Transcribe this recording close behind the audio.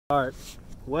Alright,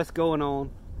 what's going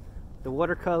on? The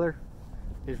watercolor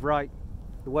is right.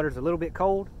 The water's a little bit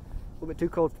cold, a little bit too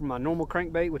cold for my normal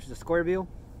crankbait, which is a square bill,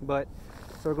 but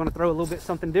so we're going to throw a little bit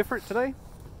something different today.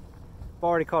 I've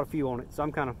already caught a few on it, so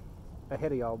I'm kind of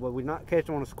ahead of y'all, but we're not catching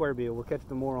them on a square bill. We'll catch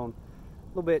them more on a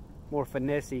little bit more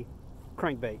finessey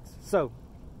crankbaits. So,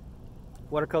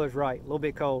 watercolor's right, a little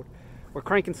bit cold. We're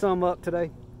cranking some up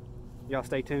today. Y'all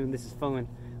stay tuned, this is fun.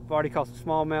 I've already caught some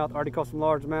smallmouth, already caught some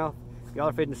largemouth. Y'all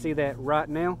are fitting to see that right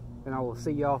now, and I will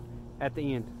see y'all at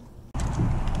the end.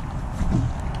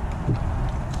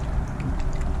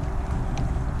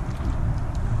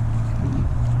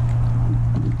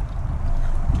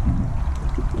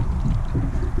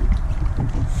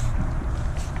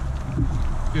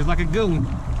 Feels like a good one.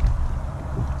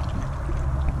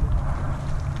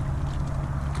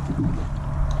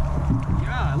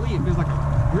 Golly, it feels like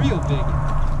a real big one.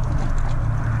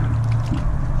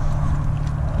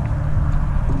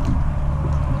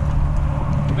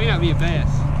 May not be a bass.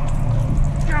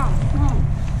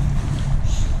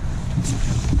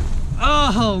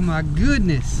 Oh my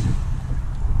goodness.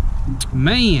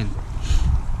 Man.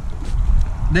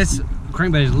 This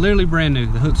crankbait is literally brand new.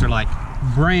 The hooks are like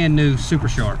brand new, super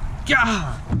sharp.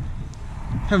 God,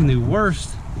 having the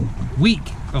worst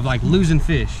week of like losing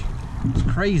fish. It's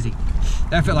crazy.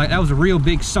 That felt like that was a real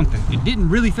big something. It didn't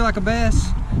really feel like a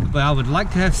bass, but I would like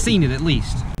to have seen it at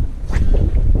least.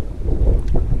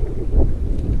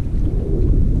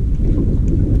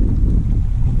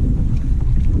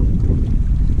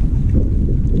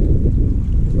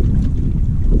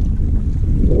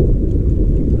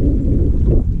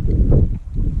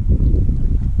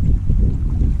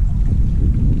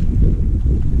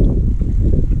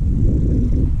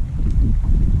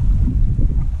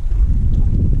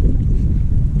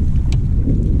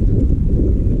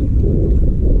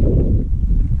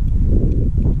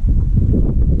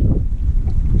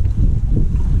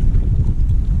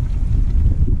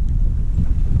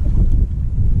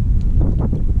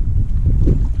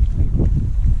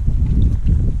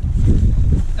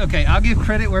 Okay, I'll give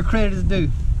credit where credit is due.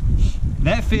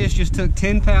 That fish just took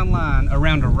 10-pound line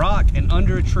around a rock and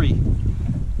under a tree.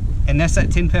 And that's that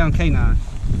 10-pound canine.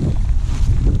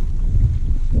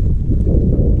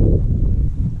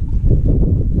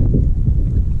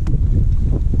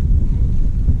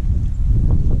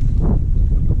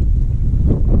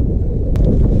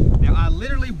 Now, I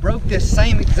literally broke this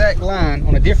same exact line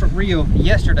on a different reel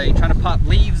yesterday trying to pop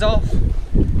leaves off.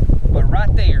 But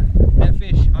right there, that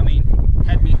fish, I mean,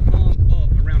 had me hung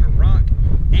up around a rock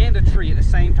and a tree at the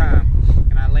same time,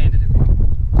 and I landed it.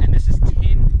 And this is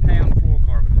 10-pound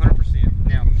fluorocarbon, 100%.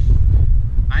 Now,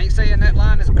 I ain't saying that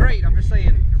line is great, I'm just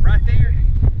saying right there,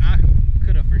 I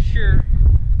could have for sure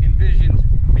envisioned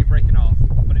me breaking off,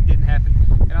 but it didn't happen,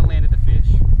 and I landed the fish.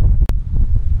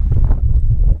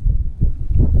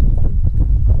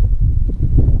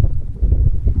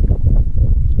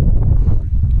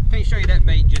 Can't show you that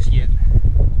bait just yet.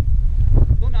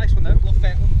 Nice one though, a little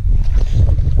fat one.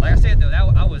 Like I said though, I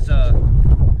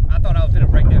thought I was gonna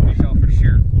break that fish off for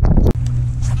sure.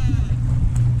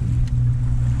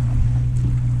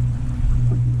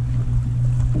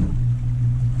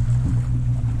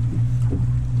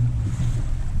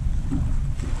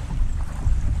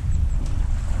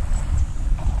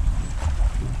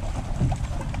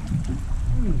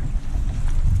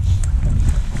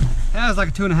 That was like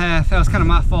a 2.5. That was kind of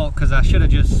my fault because I should have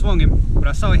just swung him, but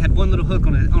I saw he had one little hook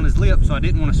on his lip, so I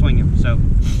didn't want to swing him. So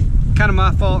kind of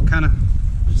my fault, kind of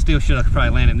still should have probably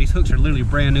landed him. These hooks are literally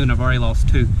brand new and I've already lost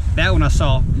 2. That one I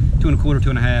saw 2.25,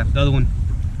 2.5. The other one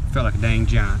felt like a dang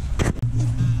giant.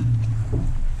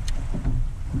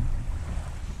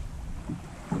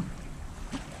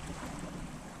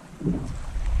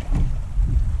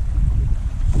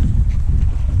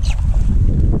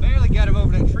 Barely got him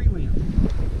over that tree limb.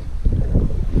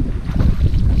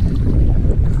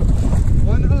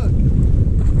 One hook.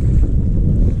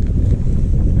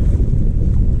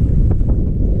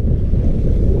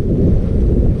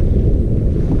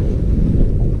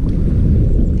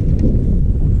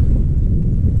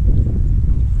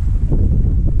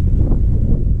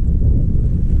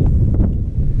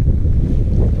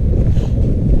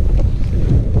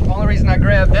 The only reason I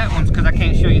grabbed that one's because I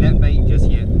can't show you that bait just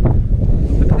yet.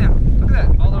 Look at that. Look at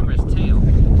that. All over his tail.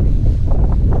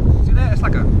 See that? It's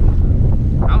like a, I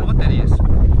don't know what that is.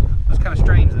 That's kind of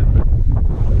strange though.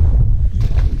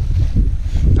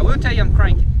 I will tell you I'm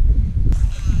cranking.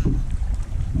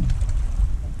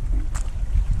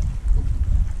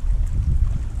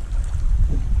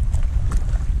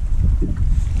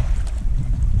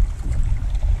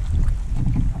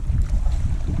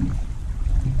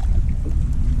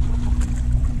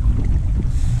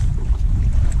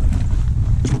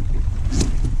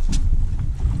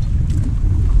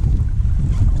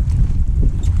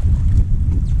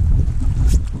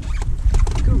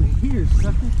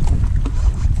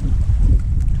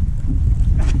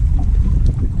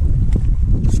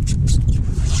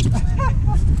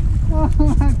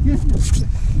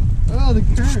 Oh,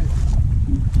 the current.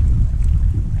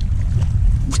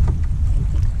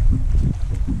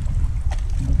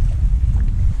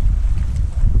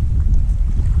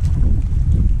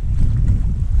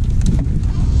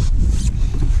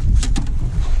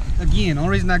 Again, only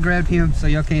reason I grabbed him so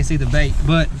y'all can't see the bait,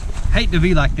 but hate to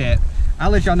be like that.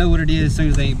 I'll let y'all know what it is as soon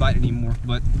as they ain't biting anymore.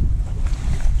 But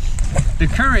the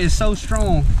current is so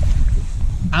strong,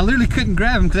 I literally couldn't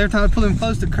grab him because every time I pull him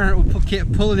close, the current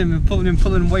kept pulling him and pulling him,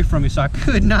 pulling him away from me. So I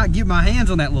could not get my hands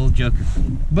on that little joker.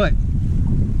 But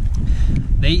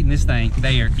they eating this thing.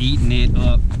 They are eating it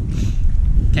up.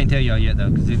 Can't tell y'all yet though,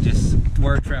 because it just,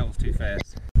 word travels too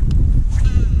fast.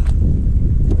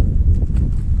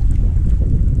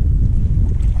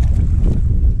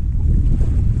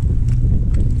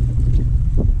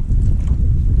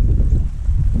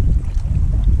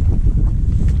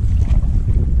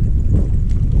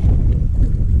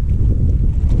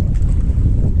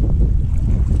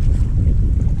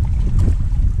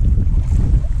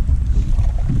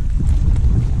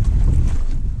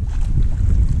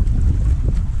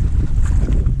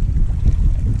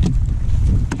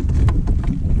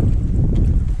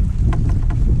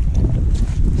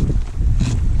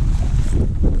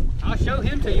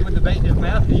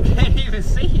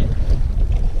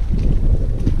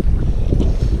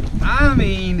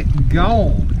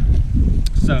 Gone.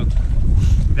 So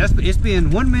it's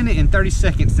been 1 minute and 30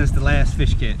 seconds since the last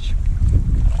fish catch.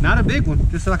 Not a big one,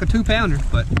 just like a 2-pounder,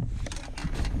 but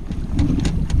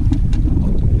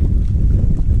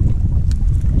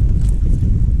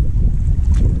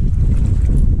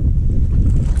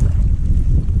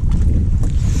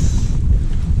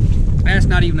that's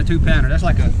not even a 2-pounder. That's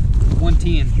like a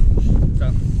 110.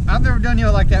 So I've never done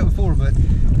y'all like that before, but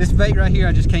this bait right here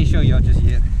I just can't show y'all just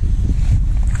yet.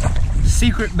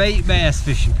 Secret bait bass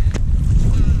fishing.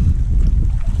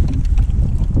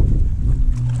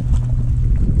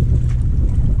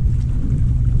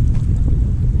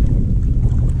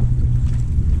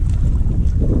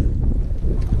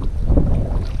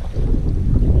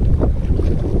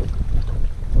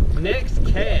 Next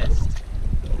cast.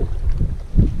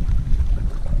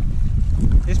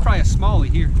 It's probably a smallie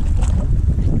here.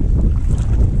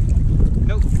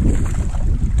 Nope.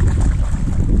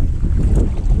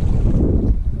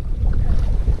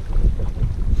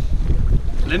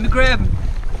 Let me grab him.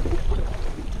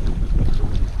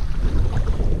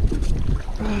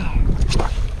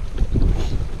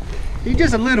 He's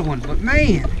just a little one, but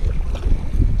man.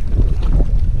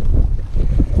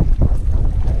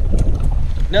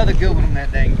 Another good one on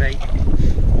that dang bait.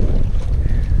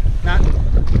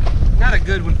 Not a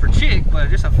good one for chick, but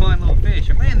just a fun little fish.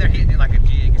 And man, they're hitting it like a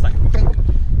jig. It's like,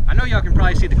 I know y'all can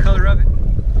probably see the color of it.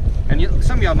 And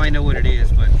some of y'all might know what it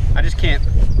is, but I just can't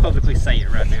publicly say it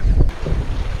right now.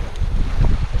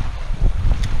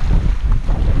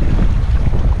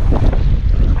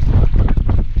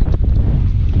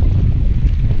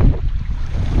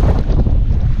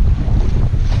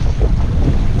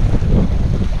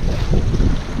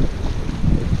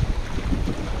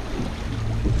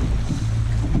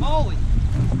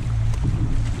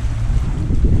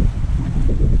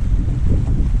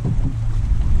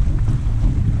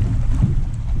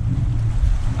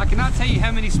 Tell you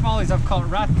how many smallies I've caught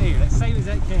right there. That same as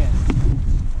that cast.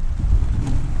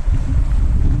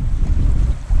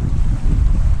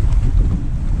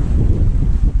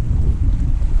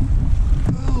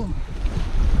 Ooh.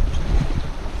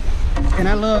 And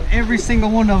I love every single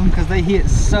one of them because they hit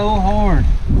so hard.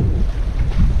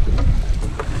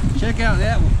 Check out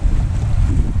that one.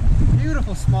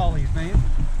 Beautiful smallies, man.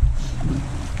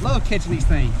 Love catching these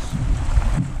things.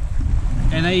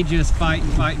 And they just fight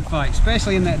and fight and fight,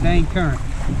 especially in that dang current.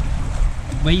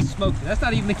 But he smoked it. That's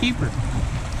not even the keeper.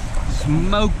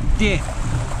 Smoked it.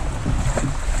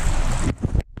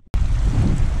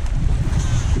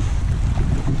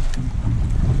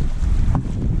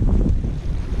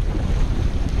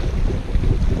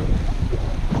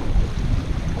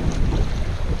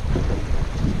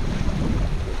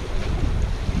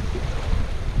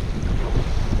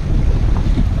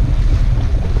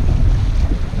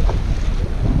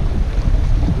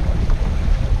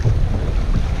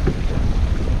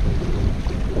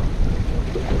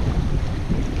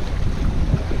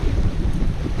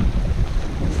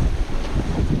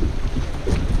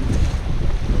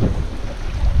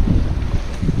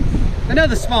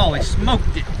 Another smallie,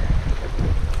 smoked it.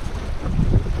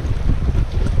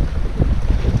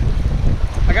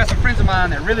 I got some friends of mine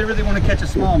that really want to catch a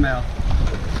smallmouth.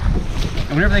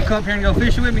 And whenever they come up here and go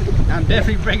fishing with me, I'm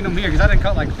definitely bringing them here because I done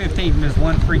caught like 15 from this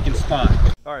one freaking spot.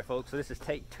 All right, folks, so this is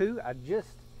take 2. I just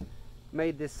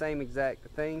made this same exact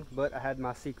thing, but I had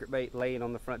my secret bait laying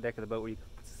on the front deck of the boat where you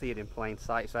could see it in plain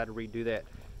sight, so I had to redo that.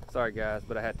 Sorry guys,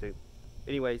 but I had to.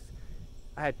 Anyways,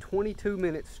 I had 22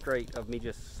 minutes straight of me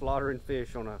just slaughtering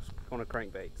fish on a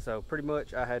crankbait. So pretty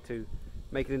much I had to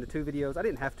make it into 2 videos. I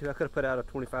didn't have to. I could have put out a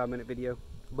 25-minute video,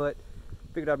 but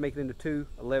figured I'd make it into 2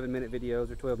 11-minute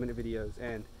videos or 12-minute videos,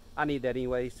 and I need that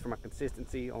anyways for my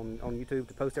consistency on YouTube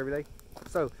to post every day.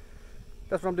 So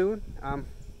that's what I'm doing.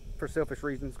 For selfish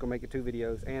reasons, gonna make it 2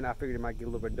 videos, and I figured it might get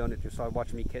a little redundant just so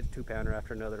watching me catch 2-pounder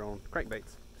after another on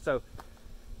crankbaits. So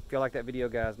if y'all like that video,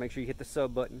 guys, make sure you hit the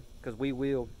sub button, because we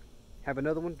will have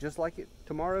another one just like it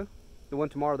tomorrow. The one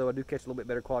tomorrow though, I do catch a little bit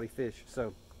better quality fish.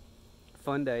 So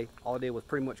fun day. All I did was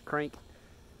pretty much crank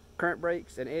current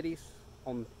breaks and eddies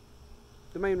on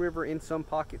the main river in some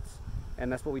pockets,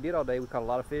 and that's what we did all day. We caught a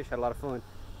lot of fish, had a lot of fun.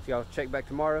 So y'all check back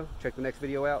tomorrow, check the next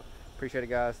video out. Appreciate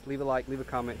it, guys. Leave a like, leave a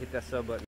comment, hit that sub button.